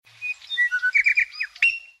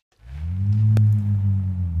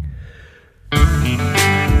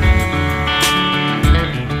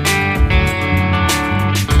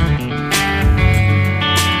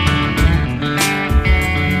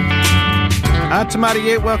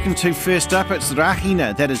Tamaria, welcome to First Up. It's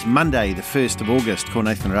Rahina. That is Monday, the 1st of August. Ko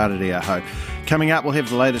Nathan Rarere aho. Coming up, we'll have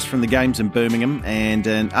the latest from the games in Birmingham and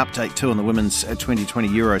an update too on the Women's 2020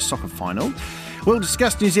 Euro Soccer Final. We'll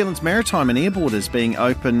discuss New Zealand's maritime and air borders being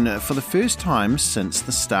open for the first time since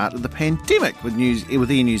the start of the pandemic with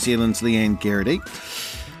Air New Zealand's Leanne Garrity.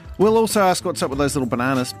 We'll also ask what's up with those little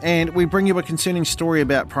bananas, and we bring you a concerning story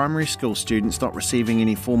about primary school students not receiving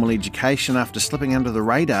any formal education after slipping under the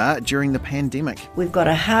radar during the pandemic. We've got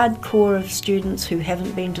a hard core of students who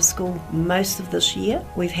haven't been to school most of this year.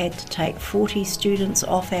 We've had to take 40 students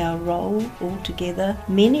off our roll altogether.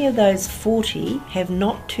 Many of those 40 have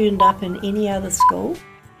not turned up in any other school.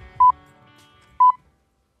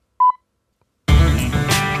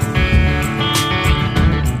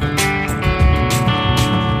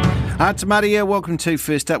 Tamaria, welcome to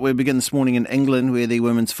First Up. We begin this morning in England where the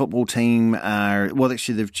women's football team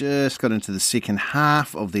they've just got into the second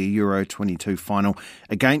half of the Euro 22 final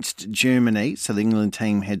against Germany. So the England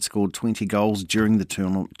team had scored 20 goals during the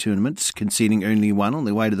tournament, conceding only one on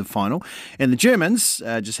their way to the final. And the Germans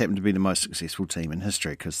just happened to be the most successful team in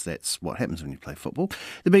history because that's what happens when you play football.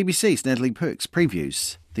 The BBC's Natalie Perks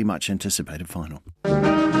previews the much anticipated final.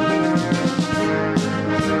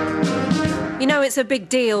 You know, it's a big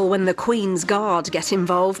deal when the Queen's Guard get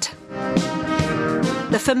involved.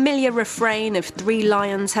 The familiar refrain of Three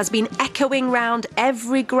Lions has been echoing round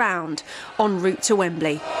every ground en route to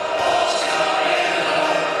Wembley.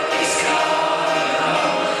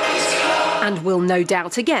 And will no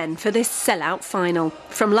doubt again for this sellout final.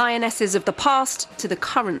 From Lionesses of the past to the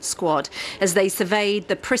current squad. As they surveyed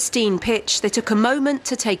the pristine pitch, they took a moment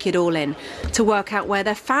to take it all in, to work out where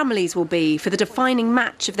their families will be for the defining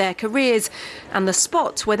match of their careers and the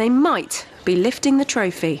spot where they might be lifting the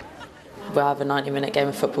trophy. We'll have a 90-minute game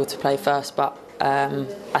of football to play first, but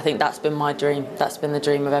I think that's been my dream. That's been the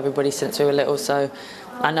dream of everybody since we were little, so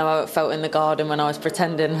I know how it felt in the garden when I was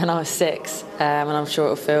pretending when I was 6, and I'm sure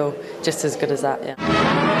it'll feel just as good as that, yeah.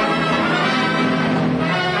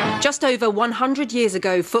 Just over 100 years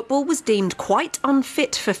ago, football was deemed quite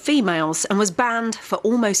unfit for females and was banned for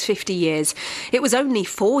almost 50 years. It was only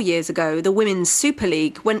 4 years ago the Women's Super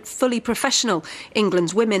League went fully professional.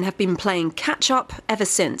 England's women have been playing catch-up ever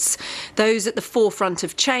since. Those at the forefront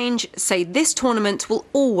of change say this tournament will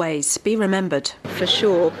always be remembered. For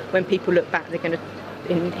sure, when people look back,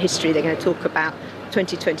 in history, they're going to talk about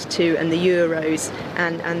 2022 and the Euros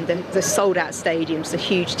and the sold-out stadiums, the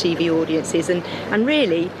huge TV audiences, and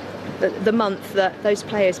really the month that those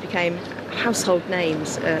players became household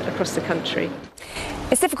names across the country.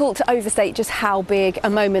 It's difficult to overstate just how big a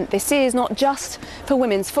moment this is, not just for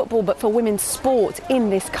women's football, but for women's sport in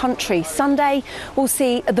this country. Sunday will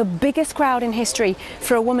see the biggest crowd in history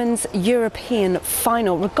for a women's European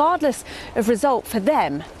final. Regardless of result for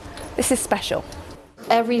them, this is special.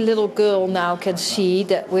 Every little girl now can see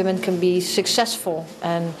that women can be successful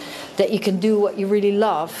and that you can do what you really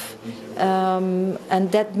love, and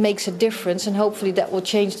that makes a difference, and hopefully that will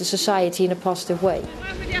change the society in a positive way.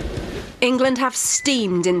 England have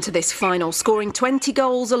steamed into this final, scoring 20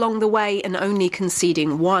 goals along the way and only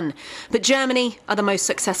conceding 1. But Germany are the most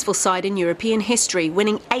successful side in European history,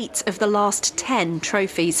 winning 8 of the last 10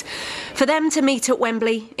 trophies. For them to meet at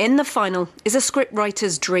Wembley in the final is a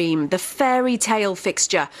scriptwriter's dream, the fairy tale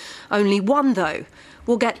fixture. Only one, though,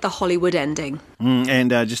 will get the Hollywood ending.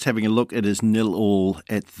 And just having a look, it is 0-0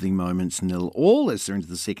 at the moment, 0-0 as they're into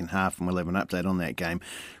the second half, and we'll have an update on that game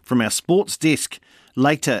from our sports desk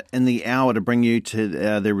later in the hour to bring you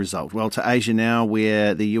to the result. Well, to Asia now,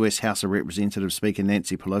 where the US House of Representatives Speaker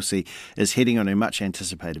Nancy Pelosi is heading on her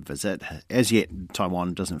much-anticipated visit. As yet,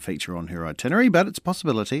 Taiwan doesn't feature on her itinerary, but it's a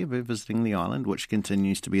possibility of her visiting the island, which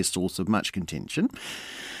continues to be a source of much contention.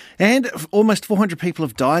 And almost 400 people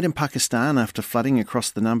have died in Pakistan after flooding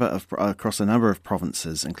across a number of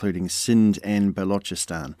provinces, including Sindh and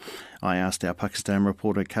Balochistan. I asked our Pakistan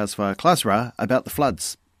reporter Kazfar Khlasra about the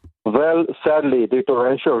floods. Well, sadly, the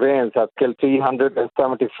torrential rains have killed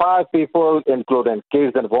 375 people, including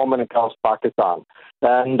kids and women across Pakistan.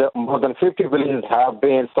 And more than 50 villages have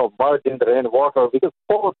been submerged in the rainwater because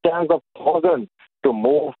 4 tens of thousands to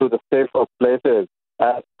move to the safer places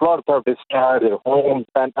as floods have destroyed their homes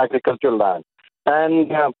and agricultural land. And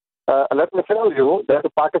let me tell you that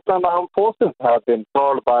the Pakistan Armed Forces have been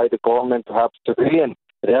told by the government to have civilian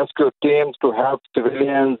rescue teams to help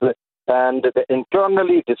civilians and the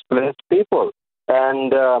internally displaced people.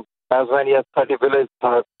 And as many as 30 villages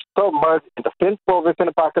have submerged in the Sindh province in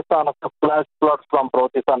Pakistan after flash floods from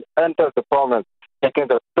Balochistan entered the province, taking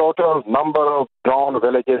the total number of drowned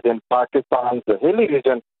villages in Pakistan's hilly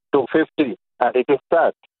region to 50. And it is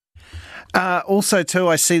sad. Also, too,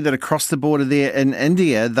 I see that across the border there in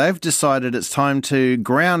India, they've decided it's time to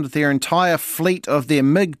ground their entire fleet of their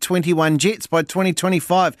MiG-21 jets by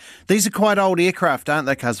 2025. These are quite old aircraft, aren't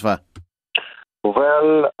they, Kasva?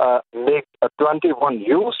 Well, MiG-21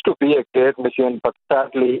 used to be a great machine, but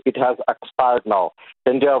sadly it has expired now.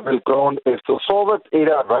 India will ground its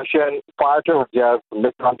Soviet-era Russian fighter jets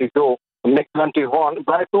MiG-21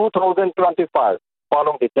 by 2025,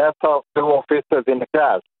 following the death of 2 officers in a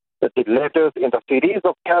crash. The latest in the series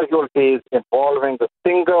of casualties involving the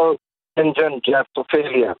single-engine jet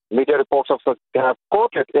failure. Media reports have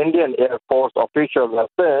quoted Indian Air Force officials as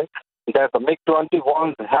saying that the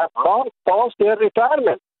MiG-21s have long paused their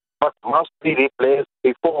retirement, but must be replaced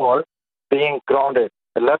before being grounded.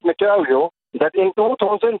 And let me tell you that in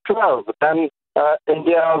 2012, then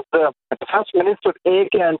India's Defense Minister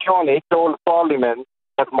A.K. Antony told Parliament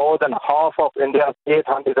that more than half of India's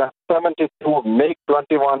 872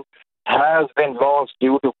 MiG-21 has been lost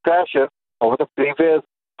due to crashes over the previous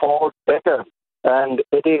 4 decades. And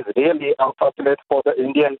it is really unfortunate for the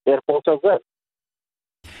Indian Air Force as well.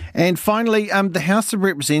 And finally, the House of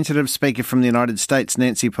Representatives Speaker from the United States,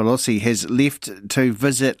 Nancy Pelosi, has left to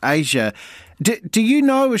visit Asia. Do you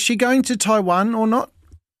know, is she going to Taiwan or not?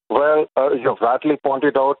 Well, you've rightly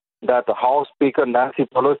pointed out that the House Speaker Nancy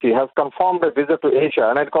Pelosi has confirmed a visit to Asia,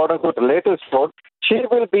 and according to the latest report, she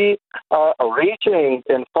will be reaching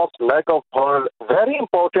in first leg of her very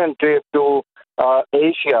important trip to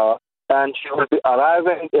Asia, and she will be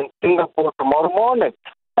arriving in Singapore tomorrow morning.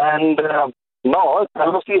 And no,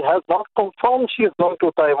 Pelosi has not confirmed she is going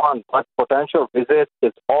to Taiwan, but potential visit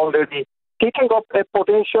is already kicking up a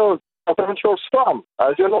potential storm,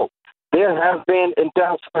 as you know. There has been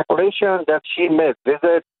intense speculation that she may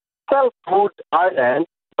visit Self-Food Island,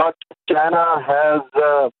 but China has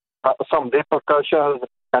some repercussions,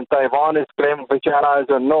 and Taiwan is claiming that China is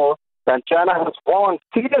a no, and China has warned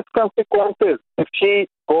serious consequences if she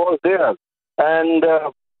goes there. And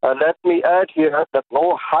let me add here that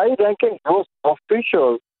no high-ranking U.S.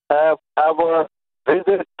 officials have ever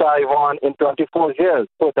visited Taiwan in 24 years.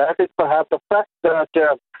 So that is perhaps the fact that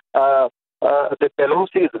the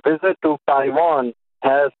Pelosi's visit to Taiwan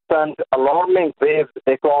has sent alarming waves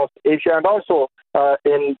across Asia and also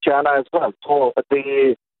in China as well. So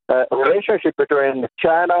the relationship between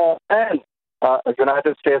China and the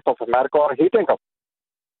United States of America are heating up.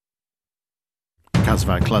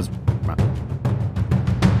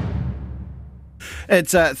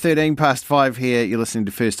 It's 5:13 here. You're listening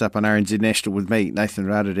to First Up on RNZ National with me, Nathan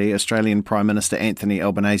Rarity. Australian Prime Minister Anthony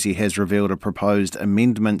Albanese has revealed a proposed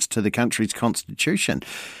amendment to the country's constitution,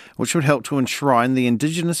 which would help to enshrine the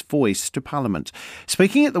Indigenous voice to Parliament.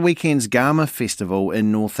 Speaking at the weekend's Garma Festival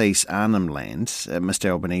in northeast Arnhem Land,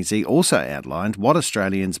 Mr Albanese also outlined what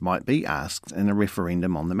Australians might be asked in a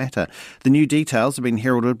referendum on the matter. The new details have been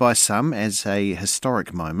heralded by some as a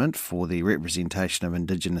historic moment for the representation of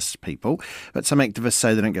Indigenous people, but some activists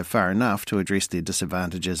say they don't go far enough to address the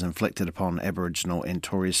disadvantages inflicted upon Aboriginal and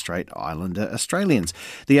Torres Strait Islander Australians.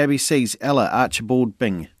 The ABC's Ella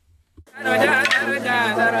Archibald-Bing.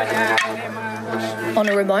 On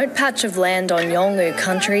a remote patch of land on Yolngu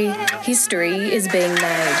country, history is being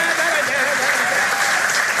made.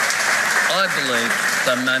 I believe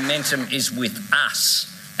the momentum is with us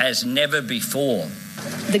as never before.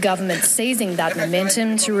 The government seizing that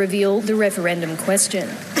momentum to reveal the referendum question.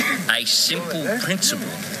 A simple principle,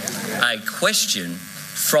 a question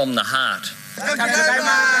from the heart.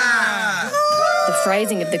 The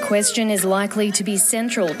phrasing of the question is likely to be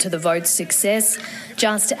central to the vote's success.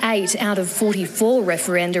 Just 8 out of 44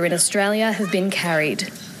 referenda in Australia have been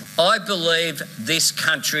carried. I believe this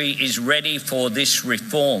country is ready for this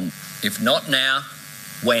reform. If not now,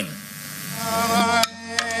 when?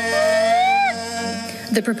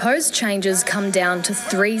 The proposed changes come down to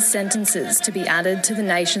 3 sentences to be added to the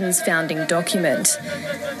nation's founding document.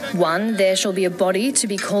 1, there shall be a body to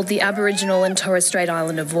be called the Aboriginal and Torres Strait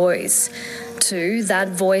Islander Voice. 2, that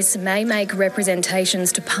voice may make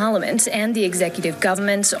representations to Parliament and the executive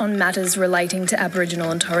government on matters relating to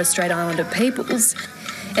Aboriginal and Torres Strait Islander peoples.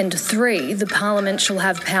 And 3, the Parliament shall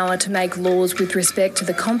have power to make laws with respect to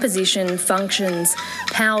the composition, functions,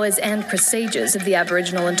 powers and procedures of the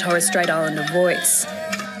Aboriginal and Torres Strait Islander voice.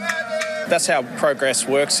 That's how progress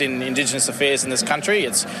works in Indigenous affairs in this country.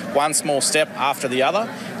 It's one small step after the other.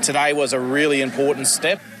 Today was a really important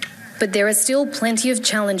step. But there are still plenty of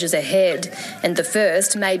challenges ahead, and the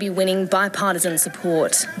first may be winning bipartisan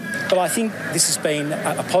support. Well, I think this has been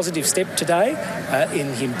a positive step today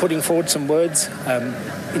in him putting forward some words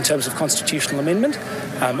in terms of constitutional amendment.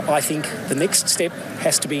 I think the next step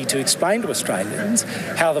has to be to explain to Australians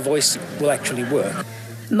how the voice will actually work.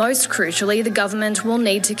 Most crucially, the government will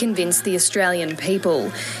need to convince the Australian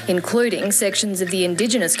people, including sections of the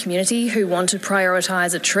Indigenous community who want to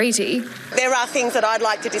prioritise a treaty. There are things that I'd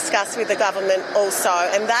like to discuss with the government also,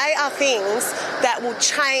 and they are things that will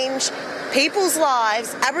change people's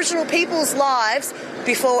lives, Aboriginal people's lives,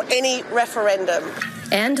 before any referendum.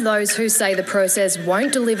 And those who say the process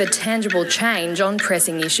won't deliver tangible change on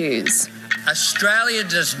pressing issues. Australia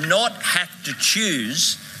does not have to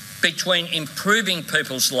choose between improving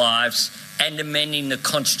people's lives and amending the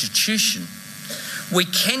Constitution. We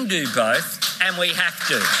can do both, and we have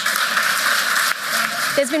to.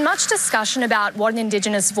 There's been much discussion about what an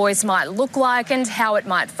Indigenous voice might look like and how it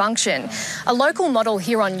might function. A local model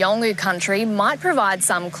here on Yolngu country might provide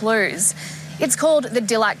some clues. It's called the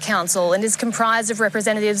Dillac Council and is comprised of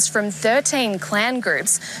representatives from 13 clan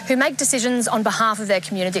groups who make decisions on behalf of their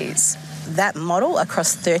communities. That model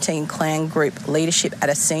across 13 clan group leadership at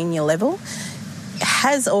a senior level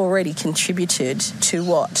has already contributed to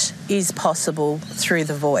what is possible through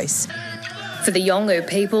the voice. For the Yolngu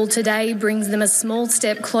people, today brings them a small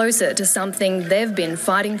step closer to something they've been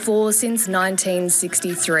fighting for since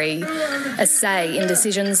 1963, a say in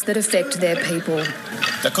decisions that affect their people.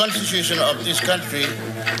 The constitution of this country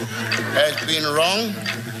has been wrong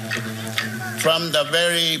from the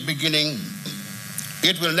very beginning.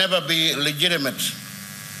 It will never be legitimate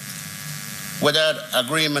without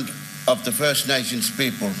agreement of the First Nations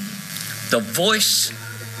people. The voice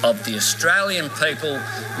of the Australian people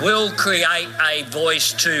will create a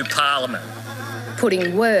voice to Parliament.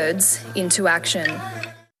 Putting words into action.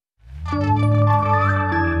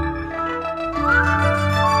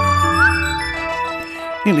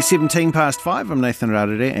 Nearly 5:17. I'm Nathan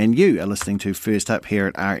Rarere, and you are listening to First Up here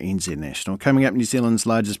at RNZ National. Coming up, New Zealand's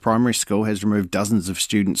largest primary school has removed dozens of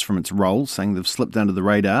students from its roll, saying they've slipped under the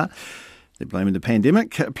radar. They're blaming the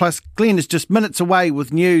pandemic. Plus, Glenn is just minutes away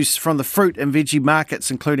with news from the fruit and veggie markets,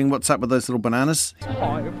 including what's up with those little bananas.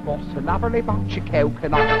 I've got a lovely bunch of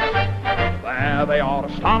coconuts. There they are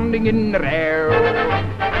standing in the air.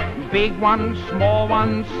 Big ones, small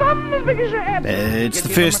ones, some as big as your head. It's the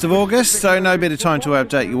 1st of August, so no better time to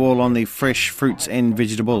update you all on the fresh fruits and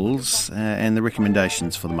vegetables and the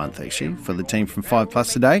recommendations for the month, actually, for the team from 5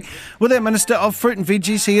 Plus today. With our Minister of Fruit and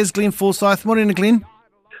Veggies, he is Glenn Forsyth. Morning, Glenn.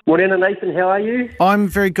 Morning, Nathan. How are you? I'm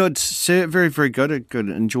very good, sir. Very, very good. A good,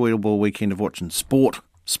 enjoyable weekend of watching sport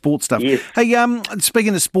stuff. Yes. Hey,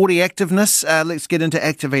 speaking of sporty activeness, let's get into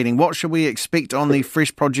activating. What should we expect on the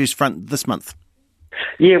fresh produce front this month?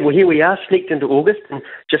 Yeah, well, here we are, sneaked into August, and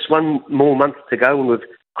just one more month to go, and we've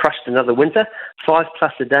crushed another winter. 5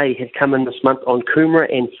 Plus a day have come in this month on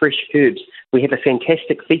kumara and fresh herbs. We have a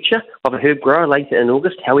fantastic feature of a herb grower later in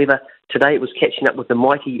August. However, today it was catching up with the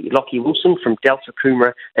mighty Lockie Wilson from Delta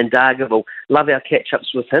Kumara and Dargaville. Love our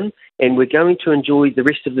catch-ups with him, and we're going to enjoy the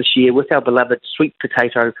rest of this year with our beloved sweet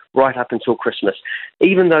potato right up until Christmas.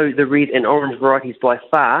 Even though the red and orange varieties by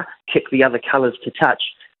far kick the other colours to touch,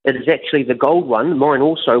 it is actually the gold one, mine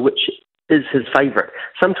also, which is his favourite.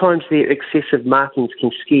 Sometimes their excessive markings can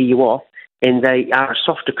scare you off, and they are a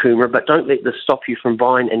softer kumara, but don't let this stop you from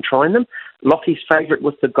buying and trying them. Lockie's favourite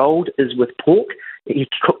with the gold is with pork. He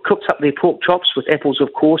cooks up their pork chops with apples,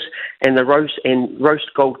 of course, and the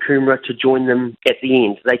roast gold kumara to join them at the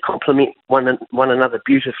end. They complement one another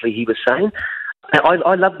beautifully, he was saying.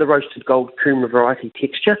 I love the roasted gold kumara variety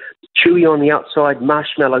texture, chewy on the outside,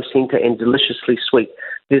 marshmallow centre, and deliciously sweet.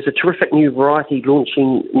 There's a terrific new variety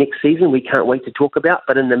launching next season we can't wait to talk about,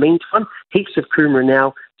 but in the meantime, heaps of kumara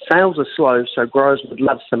now. Sales are slow, so growers would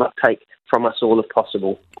love some uptake from us all if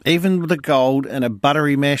possible. Even with the gold and a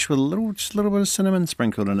buttery mash with just a little bit of cinnamon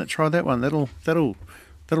sprinkled in it. Try that one. That'll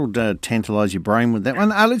tantalise your brain with that one.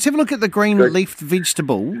 Let's have a look at the green leafed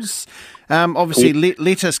vegetables. Obviously,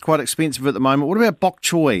 lettuce quite expensive at the moment. What about bok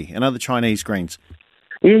choy and other Chinese greens?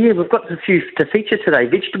 Yeah, we've got a few to feature today.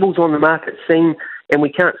 Vegetables on the market and we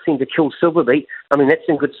can't seem to kill silver beet. I mean, that's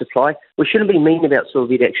in good supply. We shouldn't be mean about silver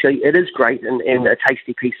beet, actually. It is great and a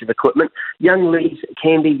tasty piece of equipment. Young leaves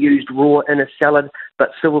can be used raw in a salad,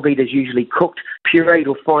 but silver beet is usually cooked, pureed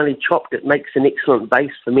or finely chopped. It makes an excellent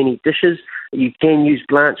base for many dishes. You can use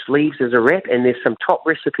blanched leaves as a wrap, and there's some top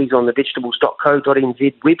recipes on the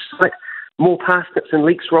vegetables.co.nz website. More parsnips and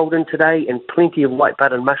leeks rolled in today, and plenty of white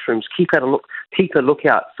button mushrooms. Keep a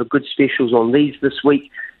lookout for good specials on these this week.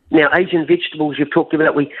 Now, Asian vegetables you've talked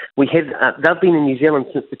about, we have they've been in New Zealand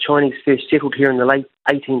since the Chinese first settled here in the late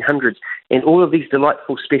 1800s, and all of these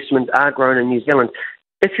delightful specimens are grown in New Zealand.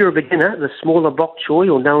 If you're a beginner, the smaller bok choy,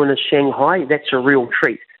 or known as Shanghai, that's a real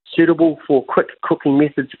treat. suitable for quick cooking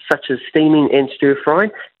methods such as steaming and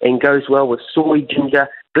stir-frying, and goes well with soy, ginger,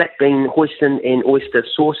 black bean, hoisin and oyster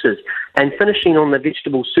sauces. And finishing on the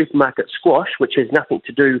vegetable supermarket squash, which has nothing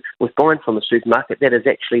to do with buying from a supermarket, that is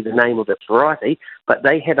actually the name of its variety, but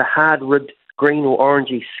they have a hard-ribbed green or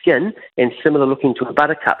orangey skin and similar looking to a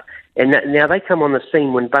buttercup. And now they come on the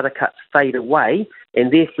scene when buttercups fade away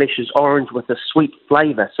and their flesh is orange with a sweet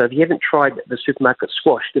flavour. So if you haven't tried the supermarket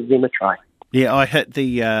squash, give them a try. Yeah, I hit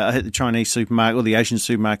the Chinese supermarket, or the Asian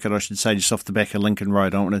supermarket, I should say, just off the back of Lincoln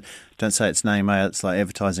Road. Don't say its name, it's like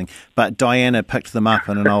advertising. But Diana picked them up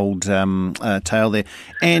in an old tale there.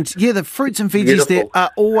 And yeah, the fruits and veggies there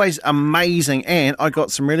are always amazing. And I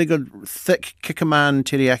got some really good thick Kikkoman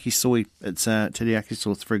teriyaki soy. It's teriyaki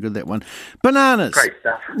sauce, very good, that one. Bananas. Great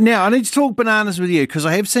stuff. Now, I need to talk bananas with you, because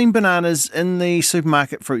I have seen bananas in the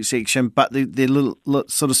supermarket fruit section, but they're little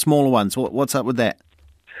sort of smaller ones. What's up with that?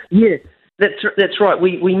 Yeah. That's right.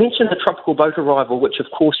 We mentioned the tropical boat arrival, which of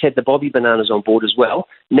course had the Bobby bananas on board as well,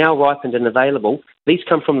 now ripened and available. These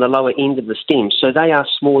come from the lower end of the stem, so they are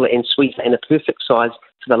smaller and sweeter and a perfect size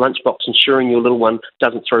for the lunchbox, ensuring your little one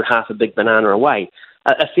doesn't throw half a big banana away.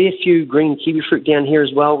 A fair few green kiwi fruit down here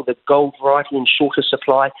as well, the gold variety in shorter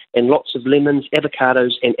supply, and lots of lemons,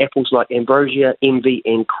 avocados and apples like ambrosia, envy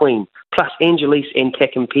and queen. Plus Angelis and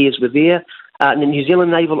Packham pears were there. The New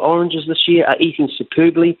Zealand navel oranges this year are eating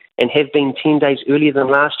superbly and have been 10 days earlier than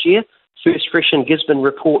last year. First Fresh and Gisborne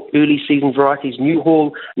report early season varieties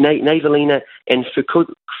Newhall, Navelina and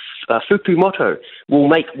Fukumoto will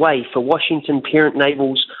make way for Washington parent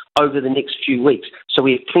navels over the next few weeks. So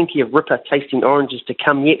we have plenty of ripper tasting oranges to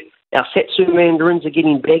come yet. Our Satsuma mandarins are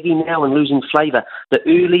getting baggy now and losing flavour. The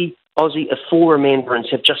early Aussie Afora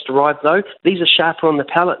mandarins have just arrived though. These are sharper on the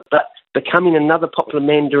palate, but becoming another popular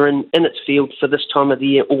mandarin in its field for this time of the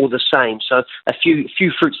year all the same. So a few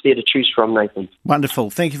fruits there to choose from, Nathan. Wonderful.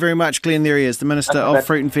 Thank you very much, Glenn. There he is, the Minister of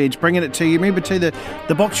Fruit and Veg, bringing it to you. Remember too, the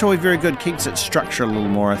bok choy, very good, keeps its structure a little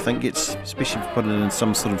more, I think. It's, especially if you put it in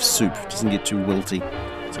some sort of soup, it doesn't get too wilty.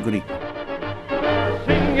 It's a goodie.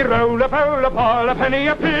 Sing your roll up, all a penny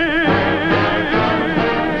a piece.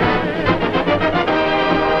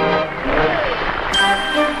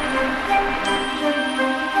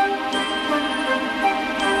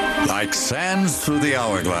 Like sands through the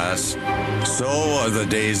hourglass, so are the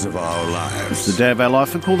days of our lives. It's the day of our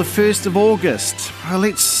life. We call the 1st of August. Well,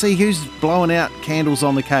 let's see who's blowing out candles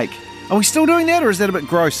on the cake. Are we still doing that, or is that a bit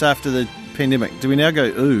gross after the pandemic? Do we now go,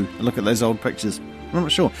 ooh, look at those old pictures? I'm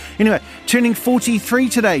not sure. Anyway, turning 43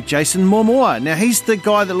 today, Jason Momoa. Now, he's the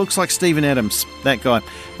guy that looks like Stephen Adams, that guy.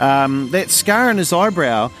 That scar in his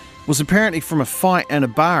eyebrow was apparently from a fight in a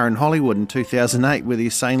bar in Hollywood in 2008 where the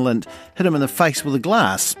assailant hit him in the face with a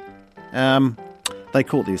glass. They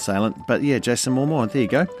caught the assailant, but yeah, Jason Momoa, there you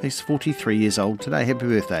go. He's 43 years old today. Happy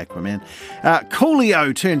birthday, Aquaman.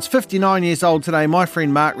 Coolio turns 59 years old today. My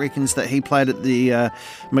friend Mark reckons that he played at the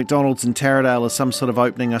McDonald's in Taradale as some sort of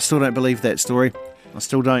opening. I still don't believe that story. I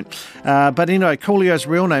still don't. But anyway, Coolio's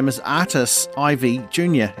real name is Artis Ivy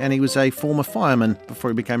Jr. and he was a former fireman before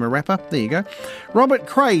he became a rapper. There you go. Robert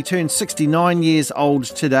Cray turned 69 years old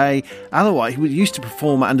today. Otherwise, he used to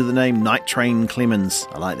perform under the name Night Train Clemens.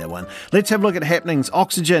 I like that one. Let's have a look at happenings.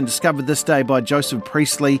 Oxygen, discovered this day by Joseph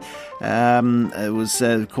Priestley. It was,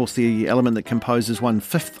 of course, the element that composes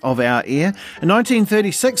 1/5 of our air. In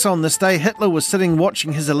 1936, on this day, Hitler was sitting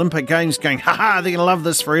watching his Olympic Games going, ha-ha, they're going to love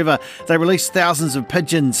this forever. They released thousands of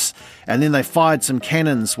pigeons, and then they fired some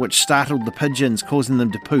cannons which startled the pigeons, causing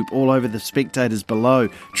them to poop all over the spectators below.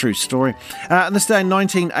 True story. On this day in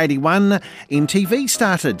 1981, MTV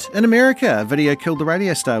started in America. A video killed the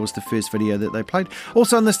radio star was the first video that they played.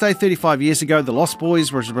 Also on this day, 35 years ago, The Lost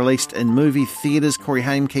Boys was released in movie theatres. Corey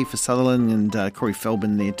Haim, Kiefer Sutherland and Corey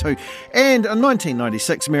Feldman there too. And in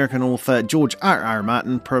 1996, American author George R.R.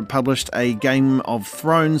 Martin published A Game of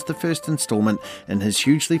Thrones, the first instalment in his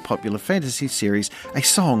hugely popular fantasy series, A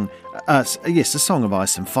Song of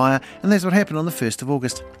Ice and Fire, and that's what happened on the 1st of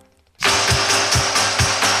August.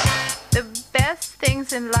 The best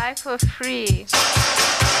things in life are free,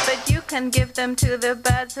 but you can give them to the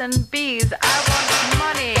birds and bees. I want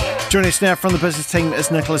money. Joining us now from the business team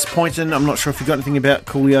is Nicholas Poynton. I'm not sure if you've got anything about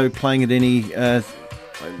Coolio playing at any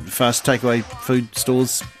fast takeaway food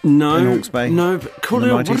stores in Hawke's Bay. No, but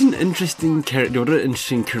Coolio, what an interesting character, what an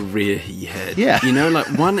interesting career he had. Yeah. You know, like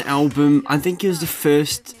one album, I think he was the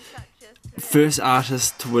first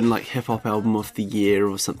artist to win like Hip Hop Album of the Year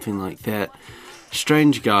or something like that.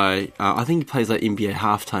 Strange guy. I think he plays like NBA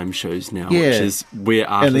halftime shows now, which is where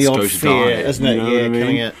artists go to die. Isn't it? Yeah,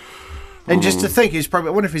 killing it. And just to think, I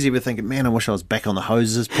wonder if he's ever thinking, man, I wish I was back on the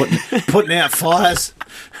hoses, putting out fires.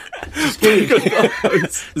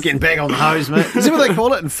 Getting back on the hose, mate. Is that what they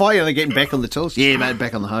call it? In fire, they're getting back on the tools? Yeah, mate,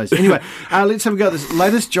 back on the hose. Anyway, let's have a go at this.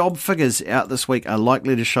 Latest job figures out this week are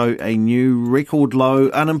likely to show a new record low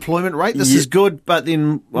unemployment rate. This is good, but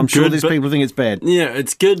then I'm sure there's people who think it's bad. Yeah,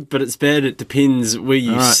 it's good, but it's bad. It depends where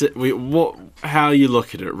you sit, how you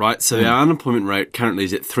look at it, right? So our unemployment rate currently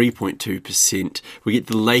is at 3.2%. We get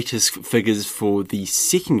the latest figures for the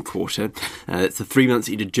second quarter. It's the 3 months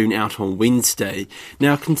ended June out on Wednesday.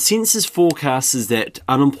 Now, consensus forecast is that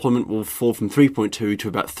unemployment will fall from 3.2 to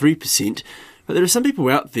about 3%. But there are some people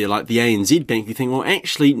out there, like the ANZ Bank, who think, well,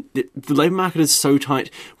 actually, the labour market is so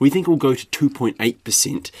tight, we think it will go to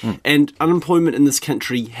 2.8%. And unemployment in this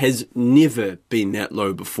country has never been that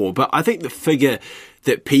low before. But I think the figure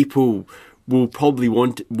that people will be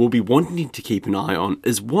wanting to keep an eye on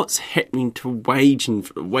is what's happening to wage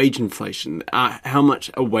inflation, how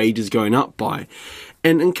much a wage is going up by.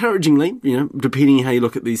 And encouragingly, depending on how you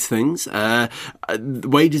look at these things,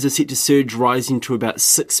 wages are set to surge, rising to about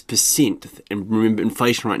 6%. And remember,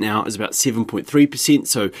 inflation right now is about 7.3%,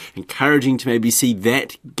 so encouraging to maybe see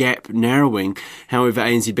that gap narrowing. However,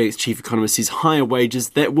 ANZ Bank's chief economist says higher wages,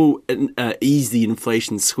 that will ease the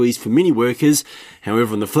inflation squeeze for many workers.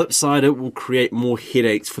 However, on the flip side, it will create more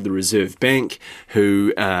headaches for the Reserve Bank,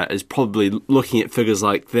 who is probably looking at figures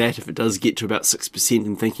like that if it does get to about 6%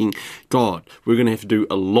 and thinking, God, we're going to have to do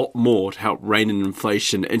a lot more to help rein in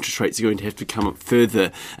inflation. Interest rates are going to have to come up further.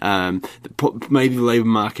 Maybe the labour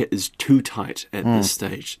market is too tight at this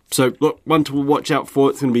stage. So, look, one to watch out for.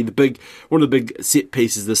 It's going to be one of the big set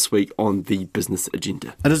pieces this week on the business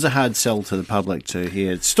agenda. It is a hard sell to the public to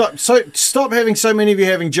hear. Stop having so many of you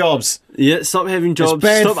having jobs. Yeah, stop having jobs.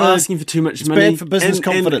 Stop asking for too much money. It's bad for business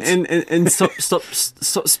confidence. And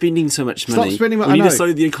stop spending so much money. Stop spending money. We need to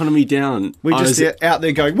slow the economy down. We're just out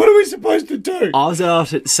there going, what are we supposed to do? I was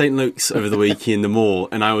out at St. Luke's over the weekend, the mall,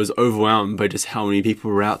 and I was overwhelmed by just how many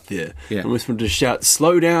people were out there. Yeah. I almost wanted to shout,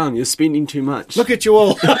 slow down, you're spending too much. Look at you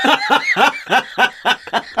all.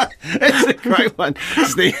 It's a great one.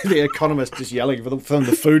 It's the economist just yelling from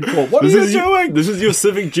the food court. What are you doing? This is your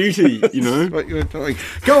civic duty, What you're doing.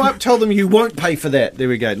 Go up, tell them you won't pay for that. There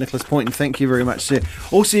we go. Nicholas Poynton, thank you very much, sir.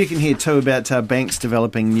 Also, you can hear too about banks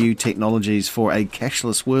developing new technologies for a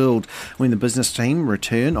cashless world when the business team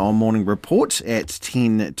return on Morning Report at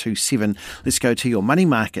 10 to 7. Let's go to your money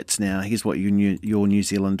markets now. Here's what your New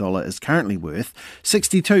Zealand dollar is currently worth.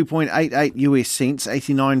 62.88 US cents,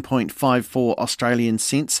 89.54 Australian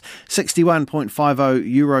cents,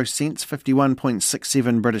 61.50 euro cents,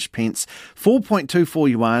 51.67 British pence, 4.24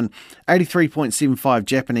 yuan, 83.75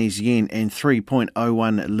 Japanese yen and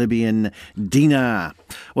 3.01 Libyan dinar.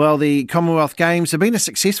 Well, the Commonwealth Games have been a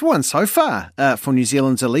successful one so far for New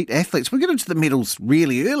Zealand's elite athletes. We got into the medals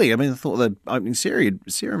really early. I mean, I thought the opening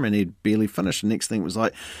ceremony had barely finished. The next thing was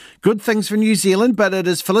like, good things for New Zealand, but it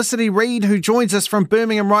is Felicity Reid who joins us from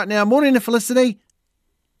Birmingham right now. Morning to Felicity.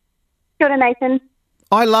 Good day, Nathan.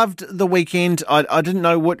 I loved the weekend. I didn't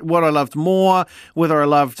know what I loved more, whether I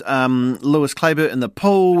loved Lewis Claybert in the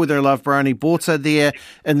pool, whether I loved Bryony Borta there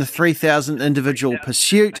in the 3,000 individual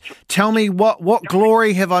pursuit. Tell me, what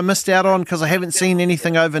glory have I missed out on because I haven't seen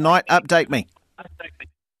anything overnight? Update me.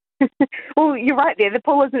 Well, you're right there. The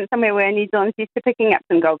pool isn't somewhere where New Zealand's used to picking up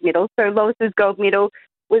some gold medals. So Lewis's gold medal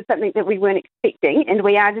was something that we weren't expecting, and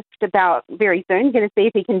we are just about very soon going to see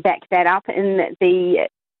if he can back that up in the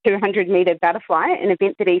 200-metre butterfly, an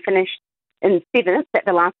event that he finished in 7th at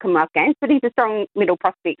the last Commonwealth Games, but he's a strong medal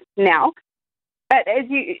prospect now. But as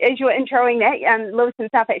you were introing that, Lewis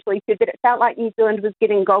himself actually said that it felt like New Zealand was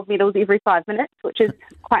getting gold medals every 5 minutes, which is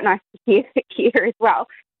quite nice to hear as well.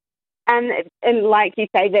 And like you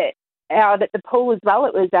say, that out at the pool as well,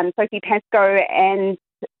 it was Sophie Pascoe and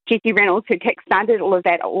Jessie Reynolds who kick-started all of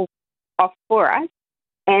that off for us.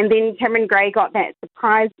 And then Cameron Gray got that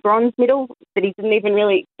surprise bronze medal that he didn't even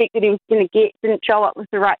really expect that he was going to get, didn't show up with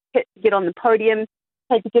the right kit to get on the podium,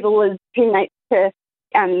 had to get all his teammates to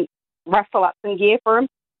ruffle up some gear for him.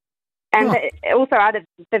 And also out of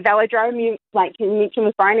the velodrome, like you mentioned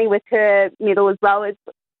with Bryony, with her medal as well, is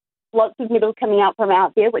lots of medals coming out from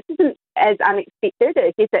out there, which isn't as unexpected.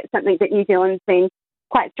 I guess that's something that New Zealand's been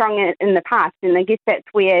quite strong in the past, and I guess that's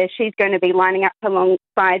where she's going to be lining up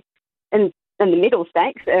alongside in the medal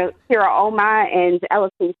stakes, Sarah Olmar and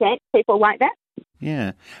Alison Shanks, people like that.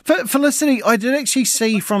 Yeah. Felicity, I did actually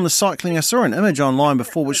see from the cycling, I saw an image online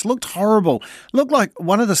before which looked horrible. Looked like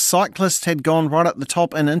one of the cyclists had gone right up the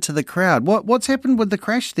top and into the crowd. What's happened with the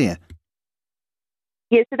crash there?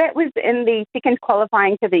 Yeah, so that was in the second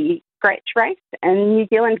qualifying for the scratch race, and New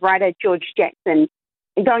Zealand rider George Jackson,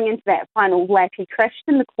 going into that final lap, he crashed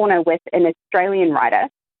in the corner with an Australian rider,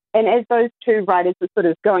 And as those two riders were sort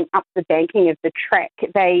of going up the banking of the track,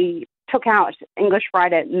 they took out English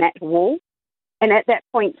rider Matt Wall. And at that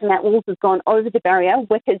point, Matt Walls has gone over the barrier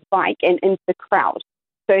with his bike and into the crowd.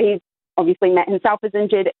 So Matt himself is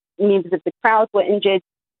injured, members of the crowd were injured,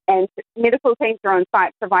 and medical teams are on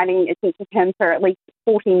site providing attention to him for at least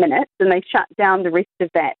 40 minutes, and they shut down the rest of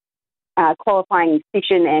that qualifying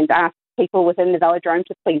session and asked people within the velodrome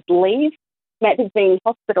to please leave. Matt has been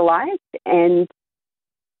hospitalised, and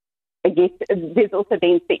I guess there's also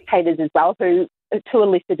been spectators as well who, to a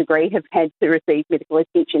lesser degree, have had to receive medical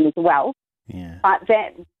attention as well. Yeah. But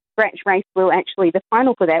that scratch race the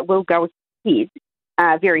final for that will go ahead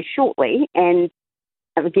very shortly. And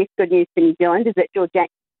I guess good news for New Zealand is that George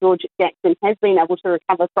Jackson has been able to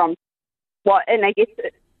recover from what, and I guess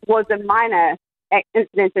it was a minor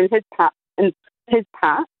incident in his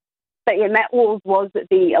part. But yeah, Matt Walls was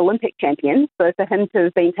the Olympic champion, so for him to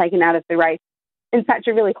have been taken out of the race in such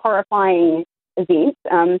a really horrifying event,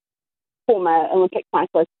 former Olympic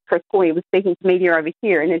cyclist Chris Coy was speaking to media over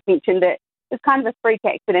here and had mentioned that it's kind of a freak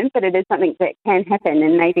accident, but it is something that can happen,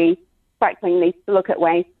 and maybe cycling needs to look at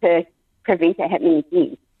ways to prevent it happening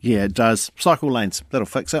again. Yeah, it does. Cycle lanes, that'll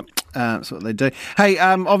fix it. That's what they do. Hey,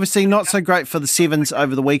 obviously not so great for the Sevens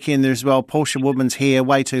over the weekend there as well. Portia Woodman's hair,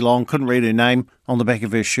 way too long. Couldn't read her name on the back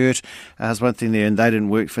of her shirt. There's one thing there, and they didn't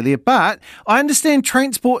work for there. But I understand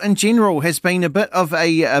transport in general has been a bit of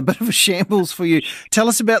a shambles for you. Tell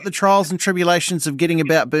us about the trials and tribulations of getting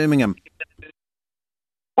about Birmingham.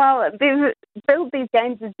 Well, they've billed these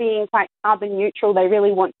games as being quite carbon neutral. They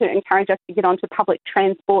really want to encourage us to get onto public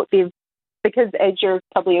transport. Because, as you're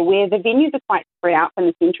probably aware, the venues are quite spread out from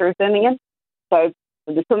the centre of Birmingham. So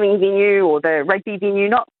the swimming venue or the rugby venue,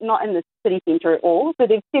 not in the city centre at all. So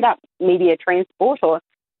they've set up media transport or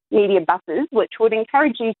media buses, which would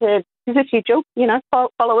encourage you to, as a schedule,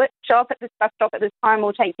 follow it, show up at this bus stop at this time,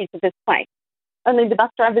 will take you to this place. Only the bus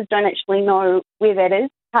drivers don't actually know where that is,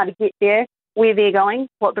 how to get there, where they're going,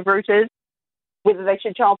 what the route is, whether they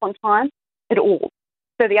should show up on time at all.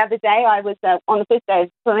 So the other day, I was on the first day of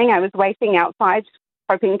swimming, I was waiting outside,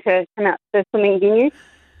 hoping to come out to the swimming venue,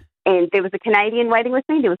 and there was a Canadian waiting with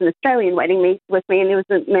me, there was an Australian waiting with me, and there was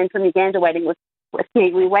a man from Uganda waiting with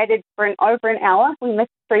me. We waited for over an hour. We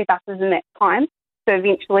missed 3 buses in that time. So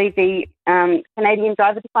eventually the Canadian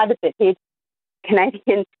driver decided that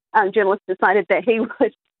Canadian journalist decided that he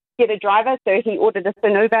would get a driver, so he ordered us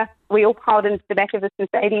an Uber. We all piled into the back of his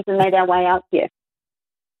Mercedes and made our way out here.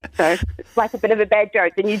 So it's like a bit of a bad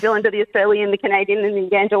joke. The New Zealander, the Australian, the Canadian, and the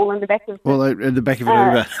Uganda all in the back of in the back of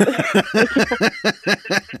an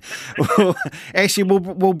Uber. Well, actually,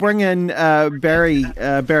 we'll bring in Barry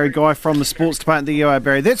Guy from the sports department. There you are,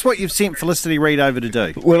 Barry. That's what you've sent Felicity Reid over to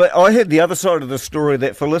do. Well, I heard the other side of the story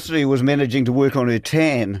that Felicity was managing to work on her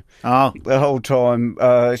tan the whole time.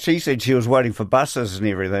 She said she was waiting for buses and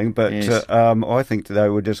everything, but yes. I think they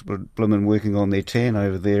were just blooming working on their tan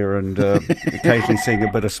over there and occasionally seeing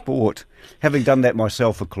a bit of sport. Having done that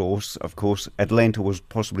myself, of course, Atlanta was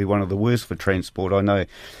possibly one of the worst for transport. I know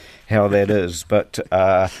how that is, but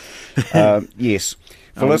yes.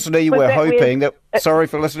 Felicity, we're hoping that... Sorry,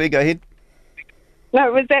 Felicity, go ahead.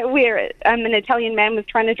 No, was that where an Italian man was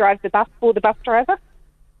trying to drive the bus for the bus driver?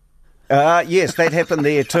 Yes, that happened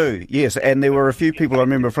there too, yes. And there were a few people I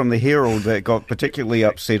remember from the Herald that got particularly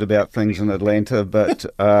upset about things in Atlanta, but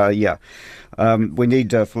we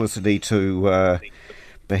need Felicity to...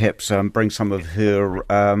 perhaps bring some of her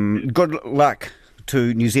good luck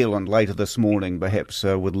to New Zealand later this morning, perhaps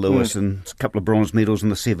with Lewis and a couple of bronze medals in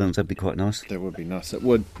the Sevens. That'd be quite nice. That would be nice. It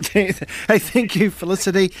would. Hey, thank you,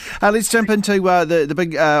 Felicity. Let's jump into the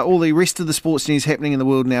big all the rest of the sports news happening in the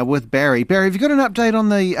world now with Barry. Barry, have you got an update on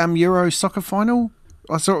the Euro soccer final?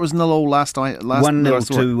 I saw it was 0-0 last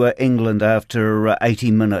 1-0 to England after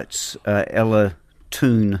 80 minutes. Ella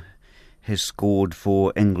Toone has scored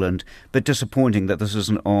for England, but disappointing that this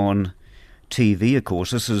isn't on TV, of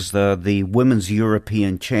course. This is the Women's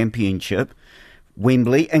European Championship.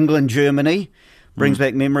 Wembley, England, Germany. Brings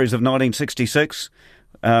back memories of 1966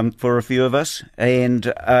 for a few of us.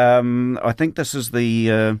 And I think this is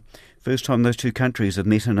the first time those two countries have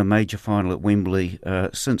met in a major final at Wembley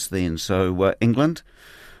since then. So England...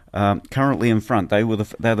 currently in front.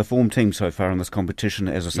 They're the form team so far in this competition.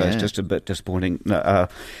 As I say, it's just a bit disappointing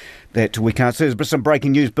that we can't see. There's some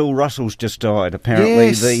breaking news. Bill Russell's just died.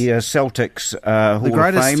 Apparently, the Celtics Hall of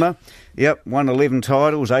Famer. Yep, won 11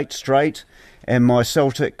 titles, 8 straight, And my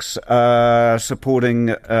Celtics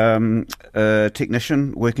supporting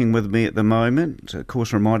technician working with me at the moment, of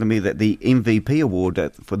course, reminded me that the MVP award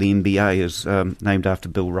for the NBA is named after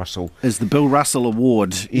Bill Russell. Is the Bill Russell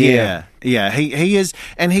Award. Yeah. Yeah, he is,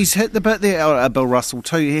 and he's hit the bit there, Bill Russell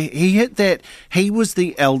too. He hit that, he was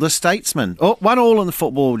the elder statesman. Oh, 1-1 in the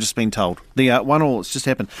football, we've just been told. The 1-1, it's just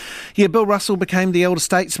happened. Yeah, Bill Russell became the elder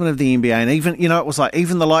statesman of the NBA, and even, it was like,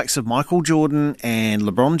 even the likes of Michael Jordan and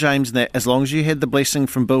LeBron James, and that, as long as you had the blessing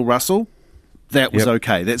from Bill Russell, that was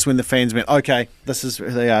okay. That's when the fans went, okay, this is who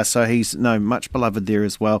they are. So he's much beloved there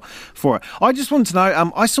as well for it. I just wanted to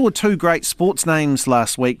know, I saw 2 great sports names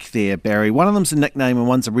last week there, Barry. One of them's a nickname and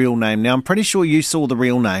one's a real name. Now, I'm pretty sure you saw the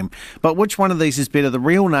real name, but which one of these is better? The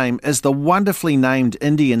real name is the wonderfully named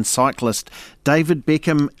Indian cyclist David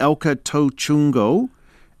Beckham Elkatochungo,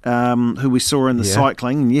 who we saw in the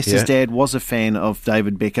cycling. And yes, his dad was a fan of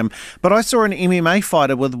David Beckham. But I saw an MMA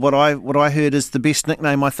fighter with what I heard is the best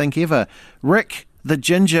nickname I think ever. Rick the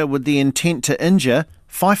Ginger with the intent to injure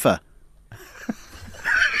Pfeiffer.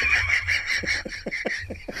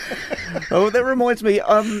 Oh, that reminds me.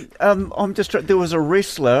 I'm just. There was a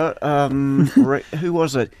wrestler. Who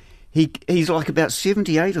was it? He's like about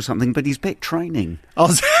 78 or something, but he's back training. Well,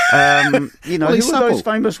 who were those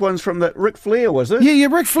famous ones from the Ric Flair, was it? Yeah,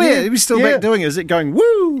 Ric Flair. Yeah, he was still back doing it. Is it going,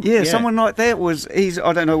 woo? Yeah, someone like that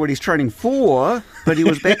I don't know what he's training for, but he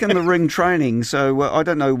was back in the ring training, so I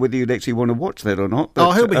don't know whether you'd actually want to watch that or not.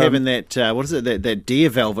 But, he'll be having that, what is it, that deer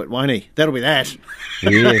velvet, won't he? That'll be that.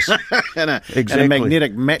 Yes. and a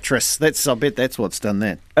magnetic mattress. I bet that's what's done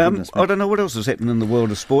that. I don't know what else has happened in the world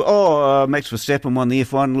of sport. Max Verstappen won the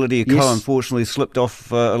F1. Lydia Ko unfortunately slipped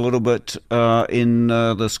off a little bit in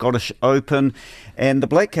the Scottish Open. And the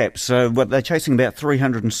Black Caps, they're chasing about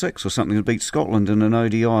 306 or something to beat Scotland in an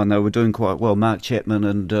ODI, and they were doing quite well. Mark Chapman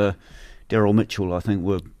and Daryl Mitchell, I think,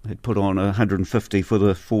 had put on 150 for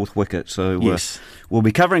the 4th wicket. So we'll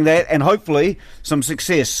be covering that, and hopefully some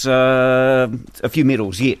success, a few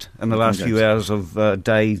medals yet in the last few hours of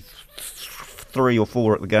day 3 or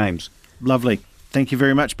 4 at the Games. Lovely. Thank you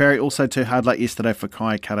very much, Barry. Also too hard luck yesterday for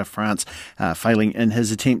Kai Kara-France, failing in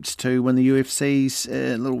his attempt to win the UFC's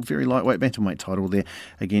little very lightweight bantamweight title there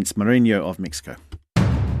against Marinho of Mexico.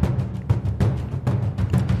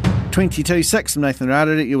 22-6, I'm Nathan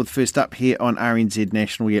Rada. You're with First Up here on RNZ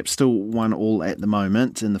National. Yep, still 1-1 at the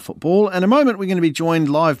moment in the football. In a moment, we're going to be joined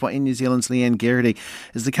live by New Zealand's Leanne Garrity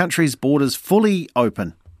as the country's borders fully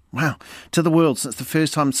open. Wow, to the world. It's the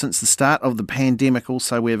first time since the start of the pandemic.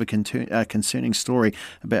 Also, we have a concerning story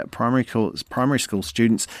about primary school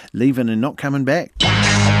students leaving and not coming back.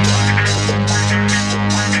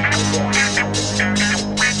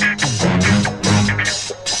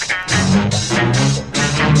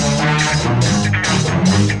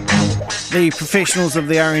 The professionals of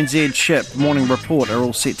the RNZ Ship Morning Report are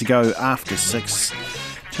all set to go after 6.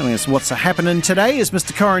 Telling us what's happening today is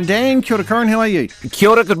Mr. Corin Dan. Kia ora, Corin, how are you? Kia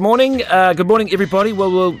ora, good morning. Good morning, everybody. Well,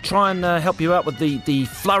 we'll try and help you out with the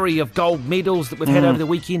flurry of gold medals that we've had over the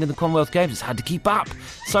weekend in the Commonwealth Games. It's hard to keep up.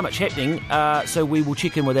 So much happening. So we will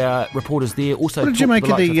check in with our reporters there. Also, what did you make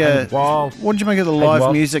of the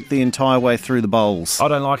live music the entire way through the bowls? I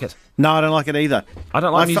don't like it. No, I don't like it either. I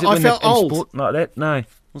don't like music in sport like that. No. I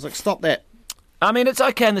was like, stop that. I mean, it's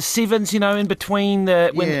okay in the sevens, in between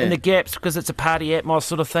in the gaps, because it's a party atmos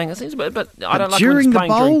sort of thing. It seems, but I don't like when it's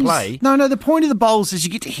playing during play. No, the point of the bowls is you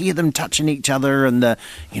get to hear them touching each other and the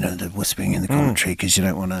whispering in the commentary because you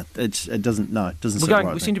don't want to. It doesn't sit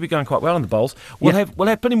right. We seem to be going quite well in the bowls. We'll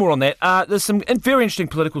have plenty more on that. There's some very interesting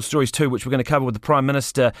political stories too, which we're going to cover with the Prime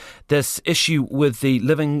Minister. This issue with the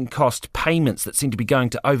living cost payments that seem to be going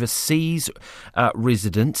to overseas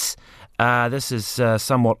residents. This is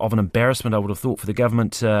somewhat of an embarrassment, I would have thought, for the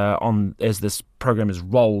government as this program is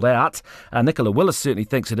rolled out. Nicola Willis certainly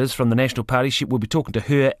thinks it is from the National Party. We'll be talking to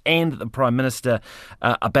her and the Prime Minister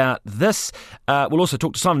about this. We'll also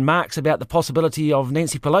talk to Simon Marks about the possibility of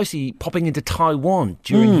Nancy Pelosi popping into Taiwan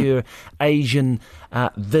during her Asian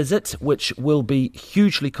visit, which will be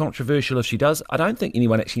hugely controversial if she does. I don't think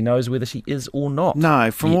anyone actually knows whether she is or not.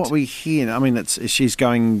 No, from what we hear, I mean, she's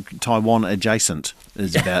going Taiwan adjacent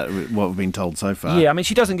is about what we've been told so far. Yeah, I mean,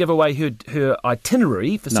 she doesn't give away her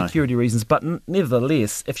itinerary for security reasons, but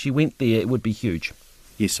nevertheless, if she went there, it would be huge.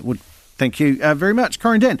 Yes, it would. Thank you very much.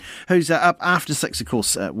 Corin Dan, who's up after 6, of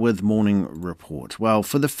course, with Morning Report. Well,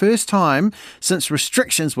 for the first time since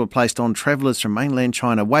restrictions were placed on travellers from mainland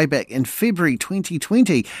China way back in February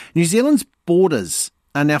 2020, New Zealand's borders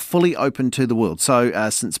are now fully open to the world. So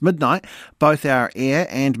since midnight, both our air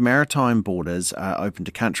and maritime borders are open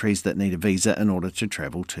to countries that need a visa in order to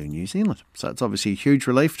travel to New Zealand. So it's obviously a huge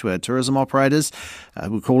relief to our tourism operators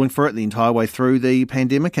who were calling for it the entire way through the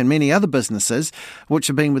pandemic, and many other businesses which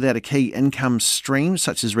have been without a key income stream,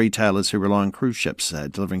 such as retailers who rely on cruise ships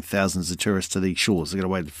delivering thousands of tourists to these shores. They've got to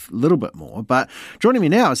wait a little bit more. But joining me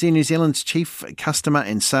now is Air New Zealand's Chief Customer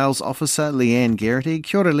and Sales Officer, Leanne Geraghty.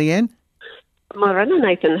 Kia ora, Leanne. Morena,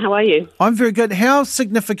 Nathan. How are you? I'm very good. How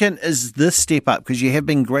significant is this step up? Because you have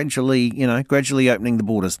been gradually opening the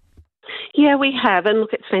borders. Yeah, we have. And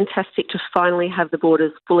look, it's fantastic to finally have the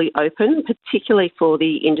borders fully open, particularly for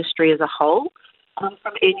the industry as a whole.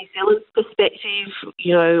 From Air New Zealand's perspective,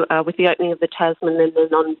 with the opening of the Tasman and the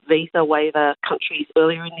non-visa waiver countries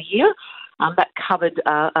earlier in the year, that covered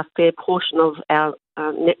a fair portion of our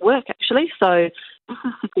network, actually. So this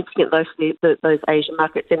is significant, those Asian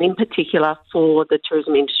markets, and in particular for the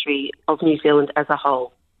tourism industry of New Zealand as a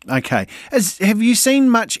whole. Okay. Have you seen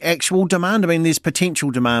much actual demand? I mean, there's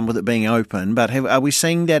potential demand with it being open, but are we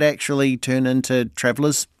seeing that actually turn into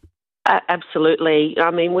travellers? Absolutely. I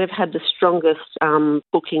mean, we've had the strongest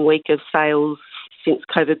booking week of sales since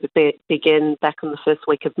COVID began back on the first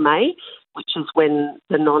week of May, which is when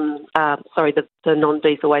the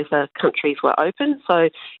non-visa waiver countries were open. So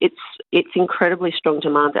it's incredibly strong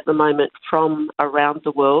demand at the moment from around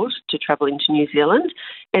the world to travel into New Zealand,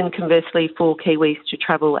 and conversely for Kiwis to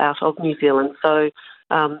travel out of New Zealand. So,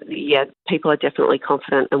 people are definitely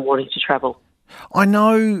confident and wanting to travel. I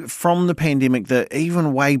know from the pandemic that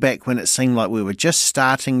even way back when it seemed like we were just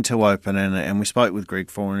starting to open, and we spoke with Greg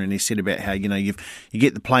Foran, and he said about how, you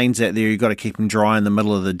get the planes out there, you've got to keep them dry in the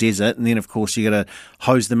middle of the desert, and then, of course, you got to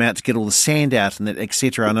hose them out to get all the sand out and that,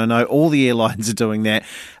 etc. And I know all the airlines are doing that.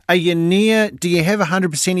 Do you have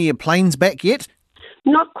 100% of your planes back yet?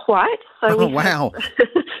 Not quite. So wow.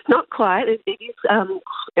 Not quite. It is,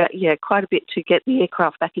 quite a bit to get the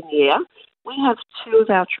aircraft back in the air. We have 2 of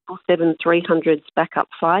our 777-300s back up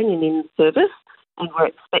flying and in service, and we're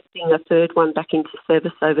expecting a third one back into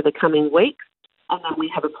service over the coming weeks. And then we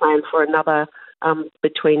have a plan for another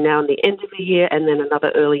between now and the end of the year, and then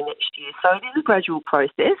another early next year. So it is a gradual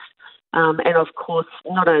process. And of course,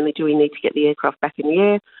 not only do we need to get the aircraft back in the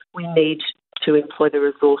air, we need to employ the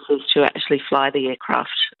resources to actually fly the aircraft.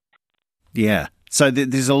 Yeah. So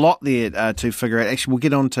there's a lot there to figure out. Actually, we'll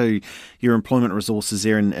get on to your employment resources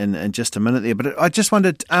there in just a minute there. But I just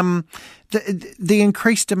wondered, the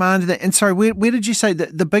increased demand, and sorry, where did you say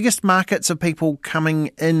that the biggest markets of people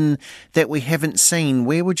coming in that we haven't seen,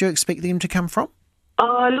 where would you expect them to come from?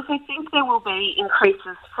 Look, I think there will be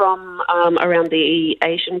increases from around the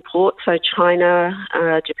Asian ports, so China,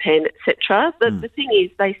 Japan, etc. But the thing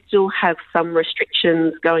is, they still have some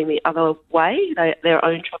restrictions going the other way, their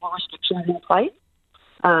own travel restrictions in place.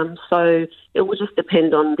 So it will just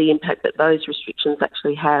depend on the impact that those restrictions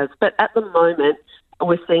actually have. But at the moment,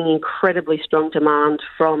 we're seeing incredibly strong demand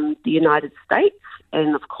from the United States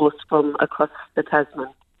and, of course, from across the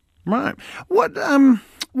Tasman. Right. What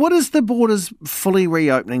is the borders fully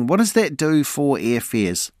reopening? What does that do for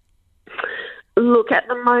airfares? Look, at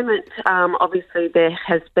the moment, obviously there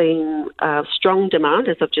has been strong demand,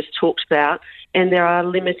 as I've just talked about, and there are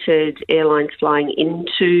limited airlines flying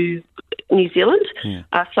into New Zealand. Yeah.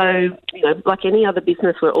 So, like any other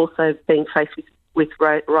business, we're also being faced with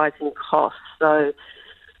rising costs. So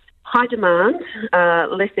high demand,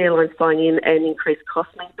 less airlines flying in, and increased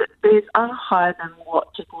costs means that fares are higher than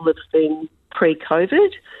what people have seen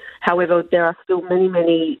pre-COVID. However, there are still many,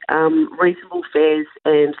 many reasonable fares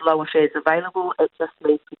and lower fares available. It just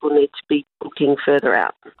means people need to be booking further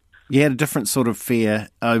out. You had a different sort of fare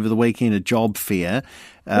over the weekend, a job fare,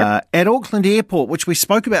 at Auckland Airport, which we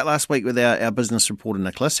spoke about last week with our business reporter,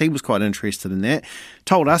 Nicholas. He was quite interested in that,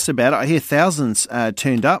 told us about it. I hear thousands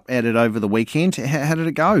turned up at it over the weekend. How did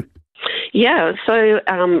it go? Yeah, so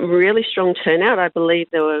really strong turnout. I believe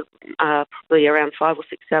there were probably around 5,000 or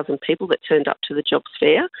 6,000 people that turned up to the jobs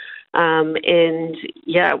fair. And,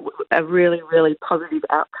 a really, really positive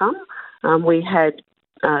outcome. We had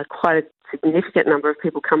quite a significant number of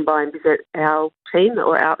people come by and visit our team that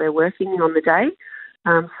were out there working on the day.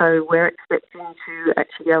 So we're expecting to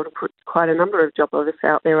actually be able to put quite a number of job offers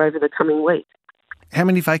out there over the coming week. How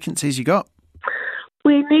many vacancies you got?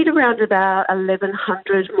 We need around about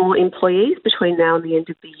 1,100 more employees between now and the end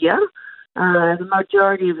of the year. The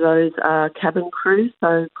majority of those are cabin crew,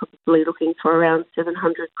 so probably looking for around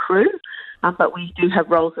 700 crew. But we do have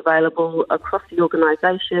roles available across the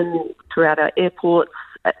organisation, throughout our airports,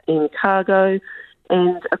 in cargo,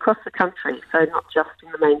 and across the country, so not just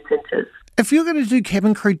in the main centres. If you're going to do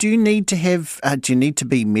cabin crew, do you need to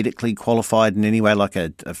be medically qualified in any way, like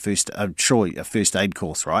a first aid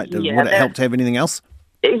course, right? Yeah, Would it help to have anything else?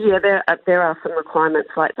 Yeah, there are some requirements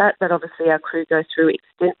like that, but obviously our crew go through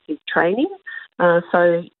extensive training.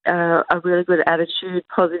 So a really good attitude,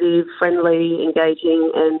 positive, friendly,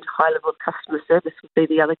 engaging, and high level of customer service would be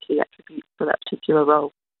the other key attributes for that particular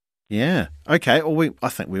role. Yeah. Okay. Well, I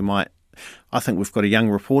think we've got a young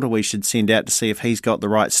reporter we should send out to see if he's got the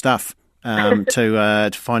right stuff.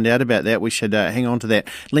 To find out about that. We should hang on to that.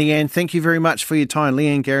 Leanne, thank you very much for your time.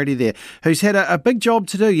 Leanne Garrity there, who's had a big job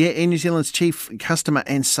to do, in New Zealand's Chief Customer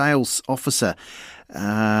and Sales Officer.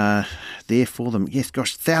 There for them. Yes,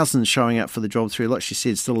 gosh, thousands showing up for the job through. Like she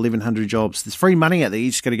said, still 1,100 jobs. There's free money out there.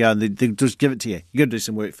 You just got to go and they'll just give it to you. You've got to do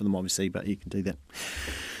some work for them, obviously, but you can do that.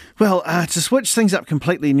 Well, to switch things up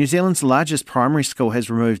completely, New Zealand's largest primary school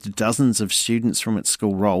has removed dozens of students from its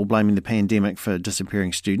school roll, blaming the pandemic for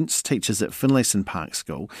disappearing students. Teachers at Finlayson Park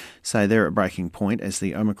School say they're at breaking point as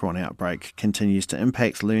the Omicron outbreak continues to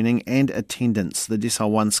impact learning and attendance. The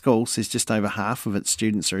Decile 1 school says just over half of its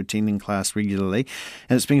students are attending class regularly,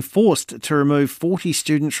 and it's been forced to remove 40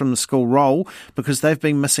 students from the school roll because they've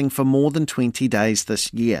been missing for more than 20 days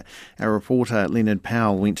this year. Our reporter Leonard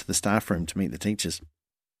Powell went to the staff room to meet the teachers.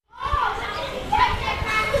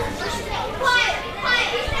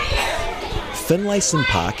 Finlayson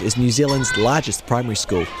Park is New Zealand's largest primary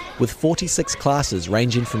school, with 46 classes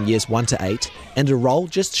ranging from years 1 to 8 and a roll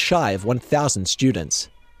just shy of 1,000 students.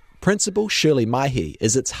 Principal Shirley Mahi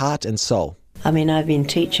is its heart and soul. I mean, I've been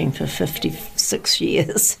teaching for 56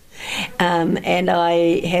 years and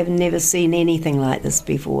I have never seen anything like this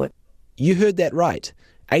before. You heard that right.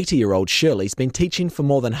 80-year-old Shirley's been teaching for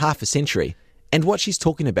more than half a century. And what she's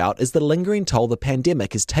talking about is the lingering toll the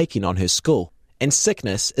pandemic is taking on her school. And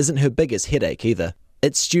sickness isn't her biggest headache either.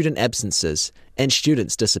 It's student absences and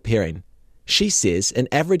students disappearing. She says an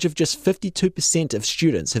average of just 52% of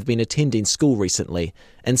students have been attending school recently,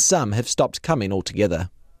 and some have stopped coming altogether.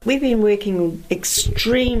 We've been working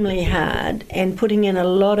extremely hard and putting in a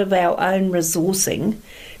lot of our own resourcing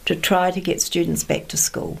to try to get students back to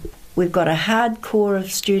school. We've got a hard core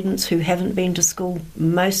of students who haven't been to school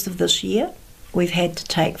most of this year. We've had to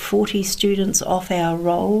take 40 students off our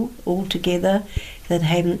roll altogether that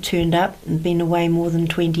haven't turned up and been away more than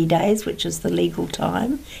 20 days, which is the legal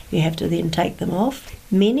time. You have to then take them off.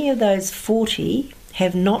 Many of those 40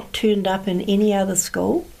 have not turned up in any other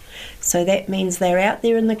school, so that means they're out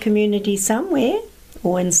there in the community somewhere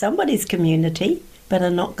or in somebody's community, but are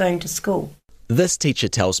not going to school. This teacher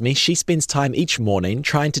tells me she spends time each morning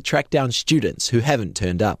trying to track down students who haven't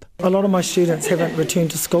turned up. A lot of my students haven't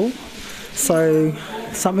returned to school. So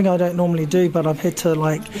something I don't normally do, but I've had to,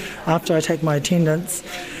 after I take my attendance,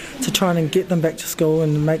 to try and get them back to school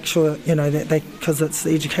and make sure, that because it's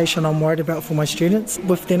the education I'm worried about for my students.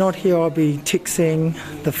 If they're not here, I'll be texting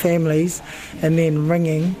the families and then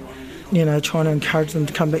ringing, trying to encourage them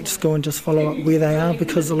to come back to school and just follow up where they are,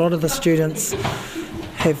 because a lot of the students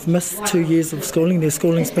have missed 2 years of schooling. Their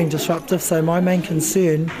schooling's been disruptive, so my main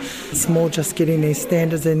concern is more just getting their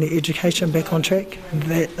standards and their education back on track.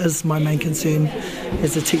 That is my main concern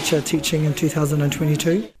as a teacher teaching in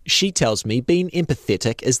 2022. She tells me being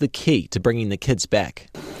empathetic is the key to bringing the kids back.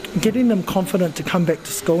 Getting them confident to come back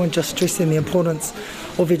to school and just stressing the importance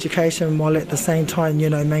of education while at the same time,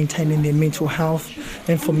 maintaining their mental health.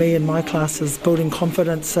 And for me in my classes, building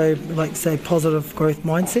confidence, so positive growth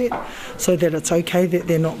mindset, so that it's okay that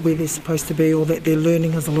they're not where they're supposed to be or that their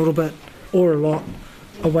learning is a little bit or a lot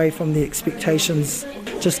away from the expectations.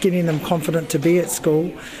 Just getting them confident to be at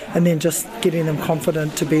school and then just getting them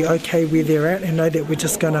confident to be okay where they're at and know that we're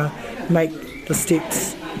just going to make the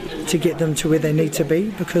steps to get them to where they need to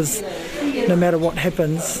be, because no matter what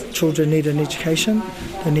happens, children need an education.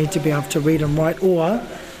 They need to be able to read and write, or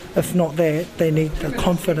if not that, they need the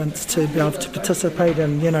confidence to be able to participate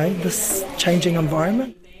in, this changing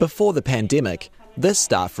environment. Before the pandemic, this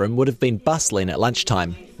staff room would have been bustling at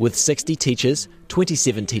lunchtime, with 60 teachers,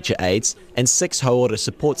 27 teacher aides and 6 Hauora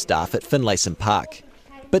support staff at Finlayson Park.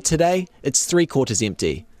 But today, it's 3/4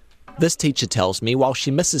 empty. This teacher tells me while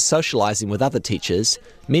she misses socialising with other teachers,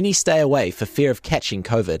 many stay away for fear of catching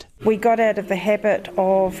COVID. We got out of the habit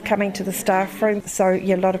of coming to the staff room, so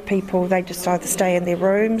a lot of people, they just either stay in their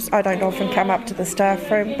rooms. I don't often come up to the staff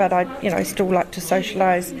room, but I still like to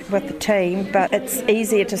socialise with the team. But it's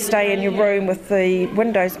easier to stay in your room with the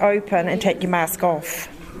windows open and take your mask off.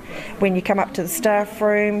 When you come up to the staff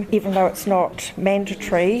room, even though it's not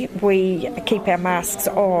mandatory, we keep our masks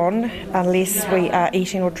on unless we are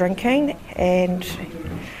eating or drinking, and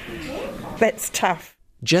that's tough.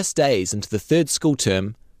 Just days into the third school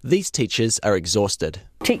term, These teachers are exhausted.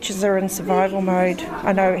 Teachers are in survival mode.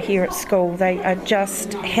 I know here at school they are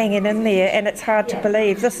just hanging in there, and it's hard to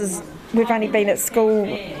believe. We've only been at school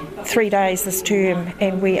 3 days this term,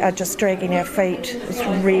 and we are just dragging our feet. It's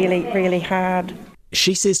really, really hard.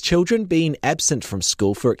 She says children being absent from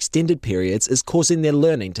school for extended periods is causing their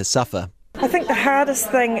learning to suffer. I think the hardest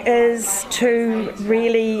thing is to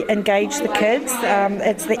really engage the kids.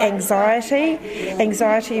 It's the anxiety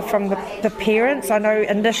from the parents. I know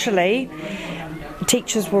initially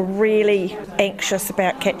teachers were really anxious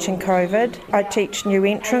about catching COVID. I teach new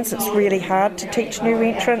entrants. It's really hard to teach new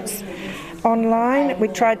entrants online. We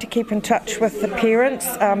tried to keep in touch with the parents.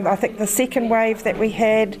 I think the second wave that we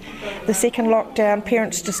had, the second lockdown,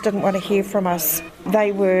 parents just didn't want to hear from us.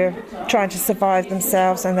 They were trying to survive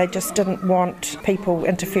themselves and they just didn't want people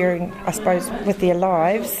interfering, I suppose, with their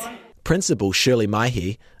lives. Principal Shirley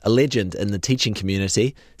Maihi, a legend in the teaching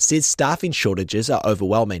community, says staffing shortages are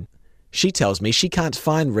overwhelming. She tells me she can't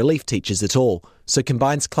find relief teachers at all, so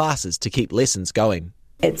combines classes to keep lessons going.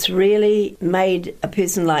 It's really made a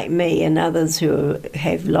person like me and others who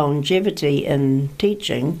have longevity in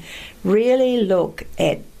teaching really look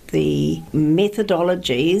at the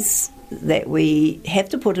methodologies that we have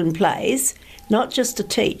to put in place, not just to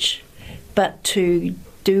teach, but to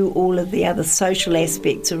do all of the other social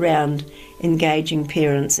aspects around engaging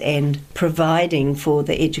parents and providing for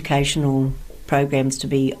the educational programs to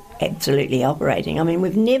be absolutely operating. I mean,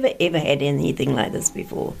 we've never ever had anything like this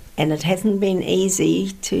before, and it hasn't been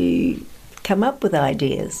easy to come up with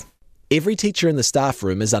ideas. Every teacher in the staff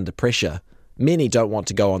room is under pressure. Many don't want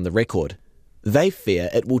to go on the record. They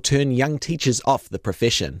fear it will turn young teachers off the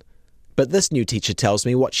profession. But this new teacher tells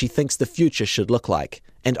me what she thinks the future should look like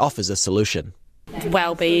and offers a solution.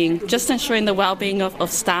 Well-being, just ensuring the well-being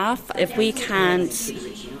of staff. If we can't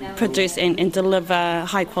produce and deliver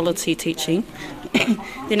high-quality teaching,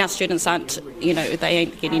 then our students they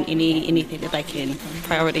ain't getting anything that they can.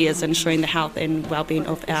 Priority is ensuring the health and well-being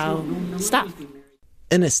of our staff.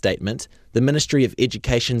 In a statement, the Ministry of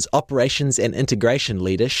Education's Operations and Integration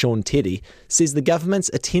leader, Sean Teddy, says the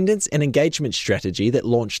government's attendance and engagement strategy that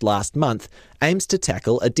launched last month aims to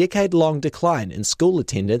tackle a decade-long decline in school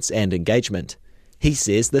attendance and engagement. He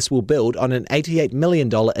says this will build on an $88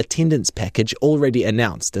 million attendance package already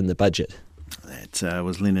announced in the budget. That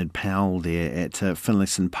was Leonard Powell there at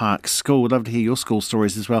Finlayson Park School. We'd love to hear your school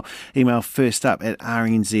stories as well. Email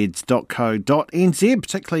firstup@rnz.co.nz,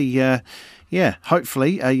 particularly,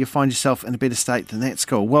 hopefully you find yourself in a better state than that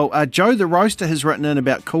school. Well, Joe the Roaster has written in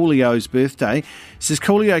about Coolio's birthday. He says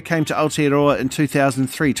Coolio came to Aotearoa in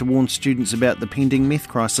 2003 to warn students about the pending meth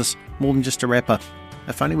crisis, more than just a rapper.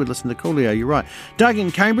 If only we'd listen to Coolio, you're right. Doug in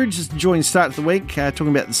Cambridge is enjoying the start of the week, talking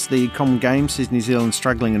about the Common Games, says New Zealand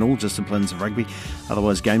struggling in all disciplines of rugby.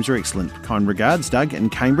 Otherwise, games are excellent. Kind regards, Doug in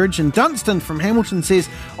Cambridge. And Dunstan from Hamilton says,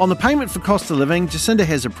 on the payment for cost of living, Jacinda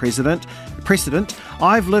has a precedent.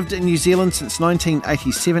 I've lived in New Zealand since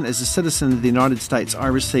 1987 as a citizen of the United States. I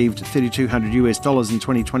received $3,200 in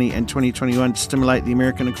 2020 and 2021 to stimulate the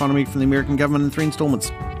American economy from the American government in 3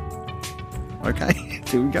 installments. Okay,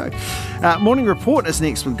 there we go. Morning Report is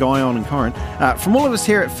next with Guy on and Corin. From all of us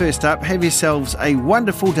here at First Up, have yourselves a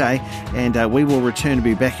wonderful day, and we will return to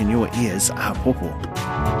be back in your ears.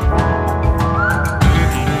 Pōpō.